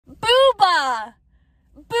Booba!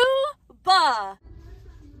 Booba!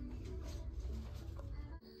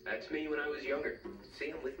 That's me when I was younger.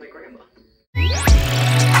 See, I'm with my grandma.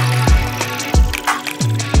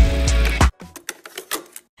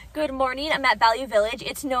 Good morning, I'm at Value Village.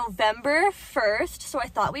 It's November 1st, so I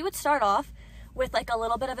thought we would start off with like a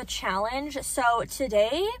little bit of a challenge. So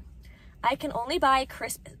today, I can only buy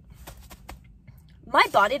Christmas. My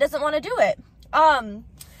body doesn't want to do it.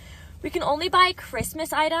 We can only buy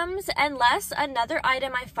Christmas items unless another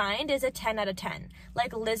item I find is a 10 out of 10.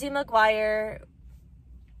 Like Lizzie McGuire.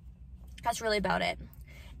 That's really about it.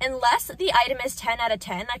 Unless the item is 10 out of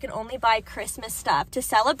 10, I can only buy Christmas stuff to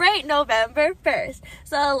celebrate November 1st.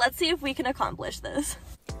 So let's see if we can accomplish this.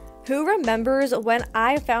 Who remembers when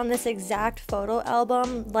I found this exact photo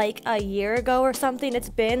album like a year ago or something? It's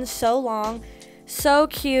been so long. So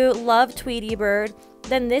cute. Love Tweety Bird.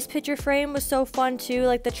 Then this picture frame was so fun too,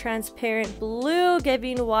 like the transparent blue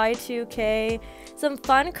giving Y2K. Some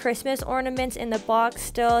fun Christmas ornaments in the box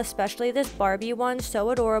still, especially this Barbie one, so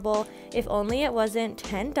adorable. If only it wasn't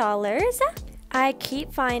 $10. I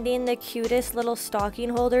keep finding the cutest little stocking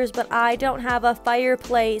holders, but I don't have a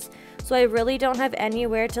fireplace, so I really don't have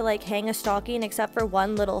anywhere to like hang a stocking except for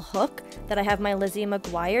one little hook that I have my Lizzie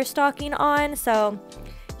McGuire stocking on. So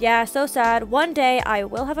yeah, so sad. One day I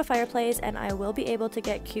will have a fireplace and I will be able to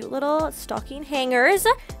get cute little stocking hangers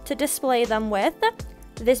to display them with.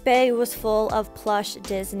 This bag was full of plush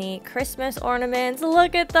Disney Christmas ornaments.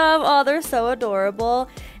 Look at them. Oh, they're so adorable.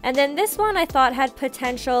 And then this one I thought had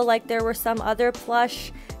potential, like there were some other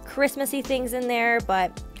plush Christmassy things in there,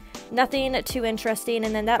 but nothing too interesting.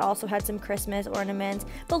 And then that also had some Christmas ornaments.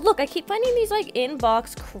 But look, I keep finding these like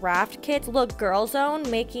in-box craft kits. Look, Girl Zone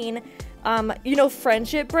making you know,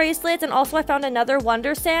 friendship bracelets. And also I found another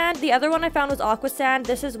Wonder Sand. The other one I found was Aqua Sand.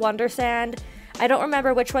 This is Wonder Sand. I don't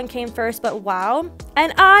remember which one came first, but wow.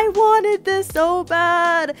 And I wanted this so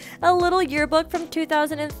bad. A little yearbook from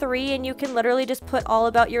 2003, and you can literally just put all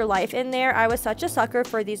about your life in there. I was such a sucker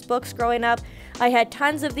for these books growing up. I had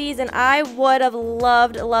tons of these, and I would have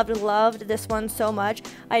loved this one so much.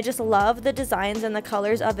 I just love the designs and the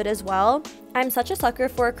colors of it as well. I'm such a sucker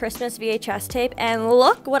for a Christmas VHS tape, and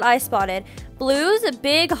look what I spotted. Blue's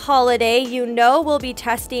Big Holiday. You know we'll be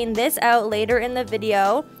testing this out later in the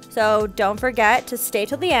video, so don't forget to stay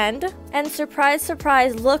till the end. And surprise,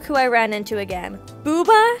 surprise, look who I ran into again.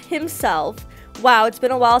 Booba himself. Wow, it's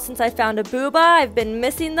been a while since I found a Booba. I've been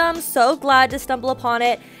missing them. So glad to stumble upon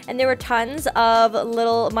it. And there were tons of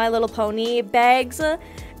My Little Pony bags.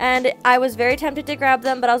 And I was very tempted to grab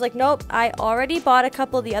them, but I was like, nope, I already bought a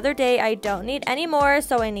couple the other day. I don't need any more.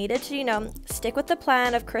 So I needed to, you know, stick with the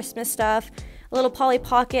plan of Christmas stuff. A little Polly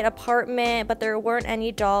Pocket apartment, but there weren't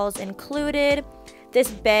any dolls included. This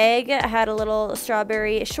bag had a little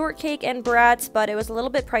strawberry shortcake and Bratz, but it was a little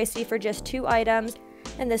bit pricey for just 2 items.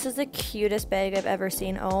 And this is the cutest bag I've ever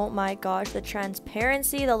seen. Oh my gosh, the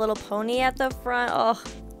transparency, the little pony at the front. Oh,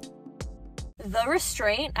 the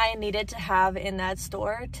restraint I needed to have in that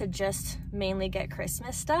store to just mainly get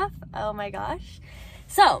Christmas stuff. Oh my gosh.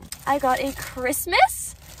 So I got a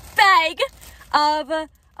Christmas bag of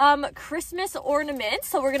Christmas ornaments.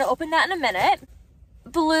 So we're gonna open that in a minute.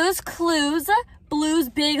 Blue's Clues. Blue's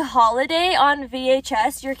Big Holiday on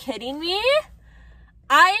VHS. You're kidding me?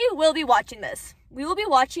 I will be watching this. We will be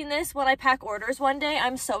watching this when I pack orders one day.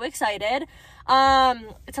 I'm so excited.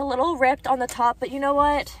 It's a little ripped on the top, but you know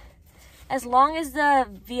what? As long as the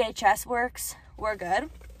VHS works, we're good.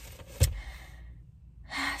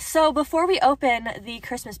 So before we open the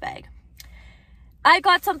Christmas bag, I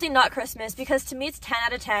got something not Christmas because to me it's 10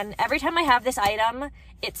 out of 10. Every time I have this item,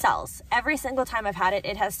 it sells. Every single time I've had it,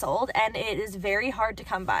 it has sold, and it is very hard to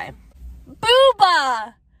come by.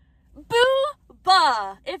 Booba!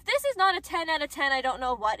 Booba! If this is not a 10 out of 10, I don't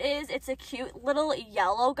know what is. It's a cute little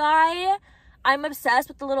yellow guy. I'm obsessed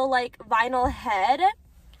with the little, like, vinyl head.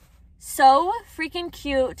 So freaking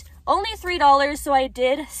cute. Only $3, so I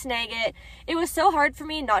did snag it. It was so hard for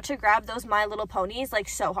me not to grab those My Little Ponies, like,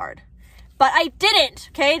 so hard. But I didn't,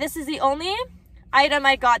 okay? This is the only item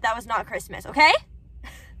I got that was not Christmas, okay?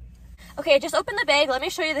 Okay, just open the bag. Let me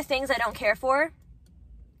show you the things I don't care for.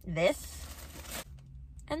 This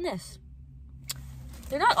and this.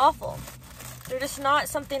 They're not awful. They're just not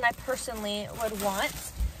something I personally would want.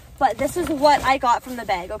 But this is what I got from the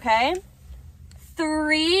bag, okay?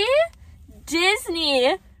 3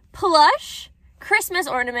 Disney plush Christmas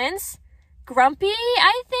ornaments. Grumpy,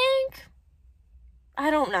 I think? I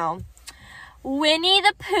don't know. Winnie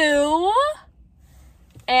the Pooh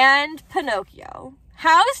and Pinocchio.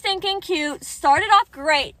 How stinking cute. Started off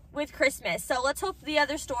great with Christmas. So let's hope the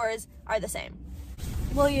other stores are the same.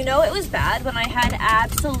 Well, you know it was bad when I had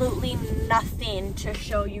absolutely nothing to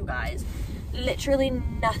show you guys. Literally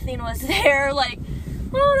nothing was there. Like,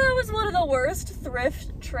 oh, that was one of the worst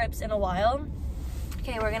thrift trips in a while.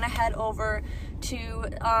 Okay, we're gonna head over to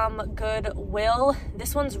Goodwill.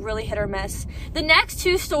 This one's really hit or miss. The next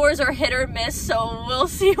two stores are hit or miss, so we'll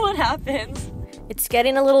see what happens. It's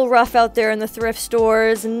getting a little rough out there in the thrift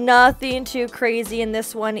stores. Nothing too crazy in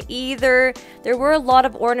this one either. There were a lot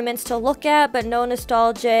of ornaments to look at, but no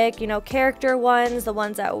nostalgic, you know, character ones, the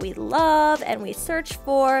ones that we love and we search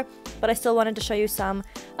for. But I still wanted to show you some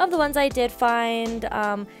of the ones I did find.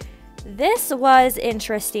 This was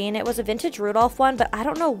interesting. It was a vintage Rudolph one, but I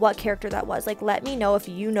don't know what character that was. Like, let me know if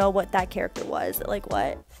you know what that character was. Like,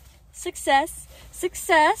 what? Success.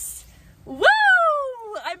 Success. Woo!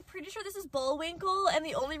 I'm pretty sure this is Bullwinkle, and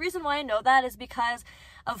the only reason why I know that is because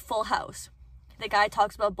of Full House. The guy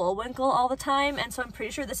talks about Bullwinkle all the time, and so I'm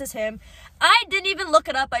pretty sure this is him. I didn't even look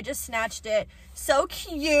it up. I just snatched it. So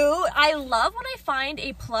cute. I love when I find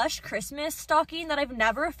a plush Christmas stocking that I've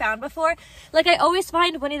never found before. Like, I always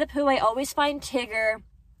find Winnie the Pooh. I always find Tigger.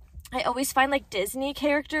 I always find, like, Disney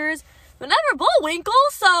characters, but never Bullwinkle,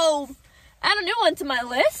 so add a new one to my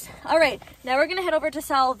list. All right, now we're going to head over to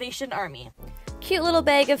Salvation Army. Cute little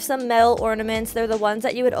bag of some metal ornaments. They're the ones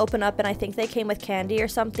that you would open up, and I think they came with candy or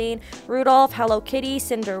something. Rudolph, Hello Kitty,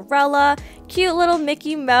 Cinderella. Cute little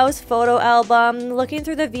Mickey Mouse photo album. Looking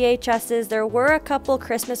through the VHSs, there were a couple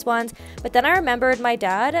Christmas ones, but then I remembered my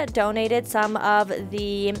dad donated some of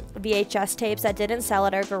the VHS tapes that didn't sell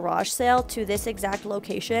at our garage sale to this exact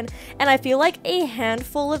location, and I feel like a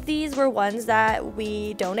handful of these were ones that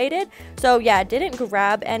we donated. So yeah, didn't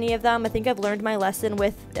grab any of them. I think I've learned my lesson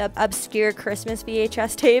with obscure Christmas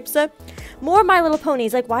VHS tapes. More My Little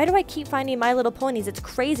Ponies. Like, why do I keep finding My Little Ponies? It's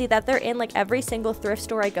crazy that they're in like every single thrift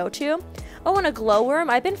store I go to. Oh, and a glowworm.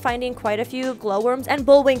 I've been finding quite a few glowworms. And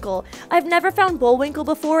Bullwinkle. I've never found Bullwinkle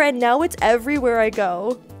before, and now it's everywhere I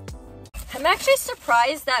go. I'm actually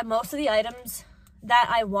surprised that most of the items that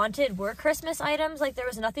I wanted were Christmas items. Like, there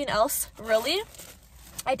was nothing else really.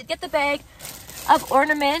 I did get the bag of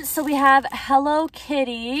ornaments. So we have Hello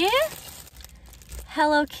Kitty.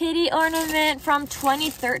 Hello Kitty ornament from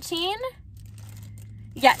 2013.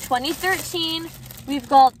 Yeah, 2013. We've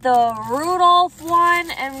got the Rudolph one,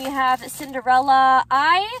 and we have Cinderella.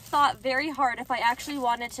 I thought very hard if I actually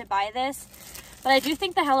wanted to buy this, but I do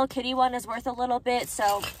think the Hello Kitty one is worth a little bit,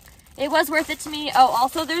 so it was worth it to me. Oh,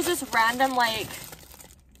 also there's this random, like,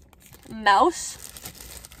 mouse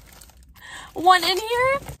one in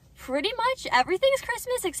here. Pretty much everything's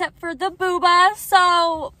Christmas except for the booba,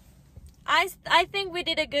 so I think we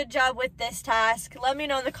did a good job with this task. Let me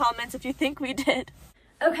know in the comments if you think we did.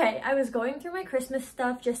 Okay, I was going through my Christmas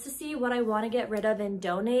stuff just to see what I want to get rid of and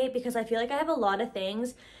donate, because I feel like I have a lot of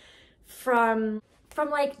things from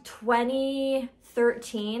like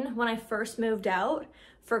 2013 when I first moved out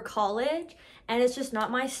for college, and it's just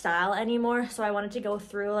not my style anymore. So I wanted to go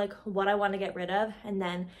through like what I want to get rid of, and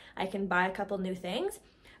then I can buy a couple new things.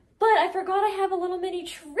 But I forgot I have a little mini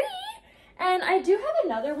tree. And I do have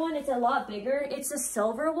another one. It's a lot bigger. It's a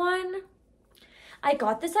silver one. I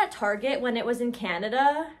got this at Target when it was in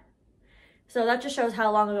Canada. So that just shows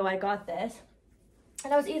how long ago I got this.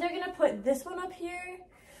 And I was either going to put this one up here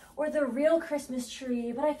or the real Christmas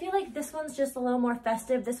tree. But I feel like this one's just a little more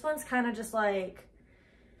festive. This one's kind of just like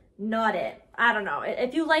not it. I don't know.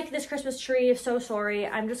 If you like this Christmas tree, so sorry.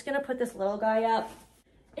 I'm just going to put this little guy up.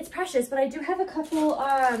 It's precious, but I do have a couple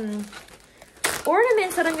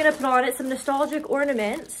ornaments that I'm gonna put on it, some nostalgic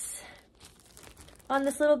ornaments on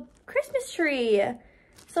this little Christmas tree.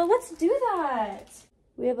 So let's do that.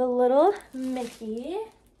 We have a little Mickey.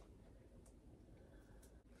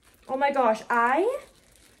 Oh my gosh, I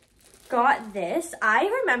got this. I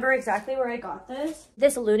remember exactly where I got this.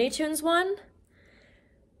 This Looney Tunes one.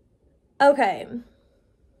 Okay.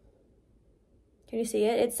 Can you see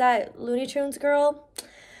it? It's that Looney Tunes girl.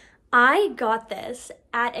 I got this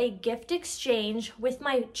at a gift exchange with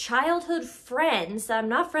my childhood friends that I'm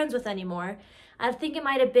not friends with anymore. I think it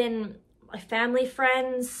might have been my family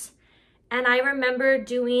friends. And I remember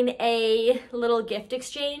doing a little gift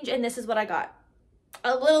exchange, and this is what I got.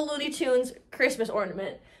 A little Looney Tunes Christmas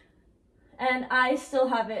ornament. And I still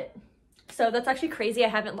have it. So that's actually crazy. I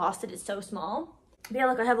haven't lost it. It's so small. But yeah,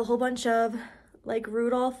 look, I have a whole bunch of like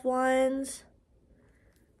Rudolph ones.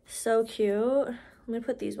 So cute. I'm gonna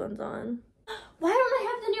put these ones on. Why don't I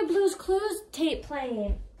have the new Blue's Clues tape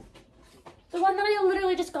playing? The one that I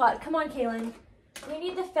literally just got. Come on, Kaylin. We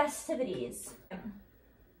need the festivities.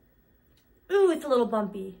 Ooh, it's a little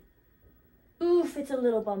bumpy. Oof, it's a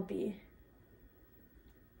little bumpy.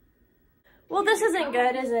 Well, this isn't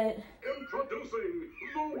good, is it? Introducing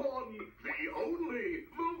the one, the only,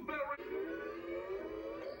 the very...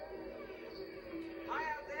 Hi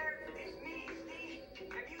out there, it's me,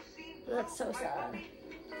 Steve. Have you seen... That's so sad.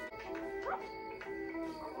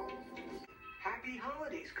 Happy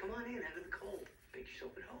holidays. Come on in, out of the cold. Make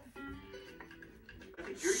yourself at home.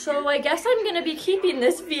 So I guess I'm gonna be keeping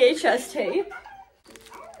this VHS tape.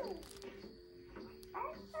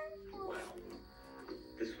 Wow.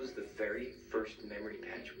 This was the very first memory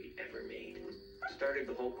patch we ever made. Started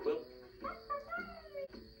the whole quilt.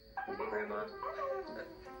 Grandma.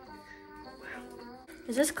 Wow.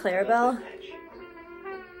 Is this Clarabelle?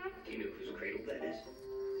 Do you know whose cradle that is?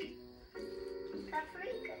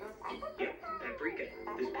 Paprika. Yep, Paprika.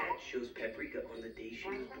 This patch shows Paprika on the day she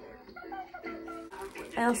was born.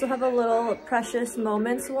 I also have a little Precious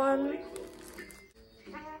Moments one.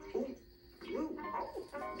 Oh, Blue.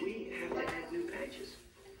 We have to add new patches.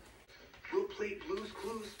 We'll play Blue's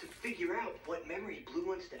Clues to figure out what memory Blue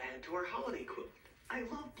wants to add to our holiday quilt. I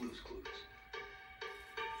love Blue's Clues.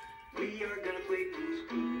 We are gonna play Blue's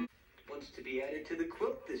Clues. Wants to be added to the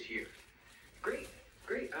quilt this year. Great,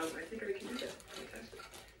 great. I think I can do that. Fantastic.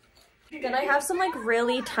 Then I have some like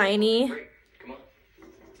really tiny Great. Come on.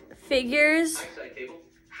 figures. Hi, side table.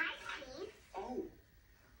 Hi, Steve. Oh,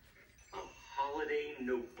 a holiday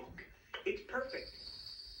notebook. It's perfect.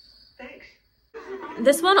 Thanks.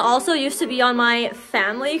 This one also used to be on my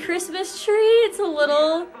family Christmas tree. It's a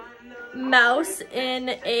little mouse in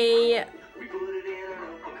a We put it in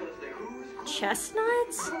our notebook because the who's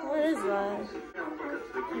chestnut? What is that? because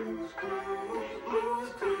the who's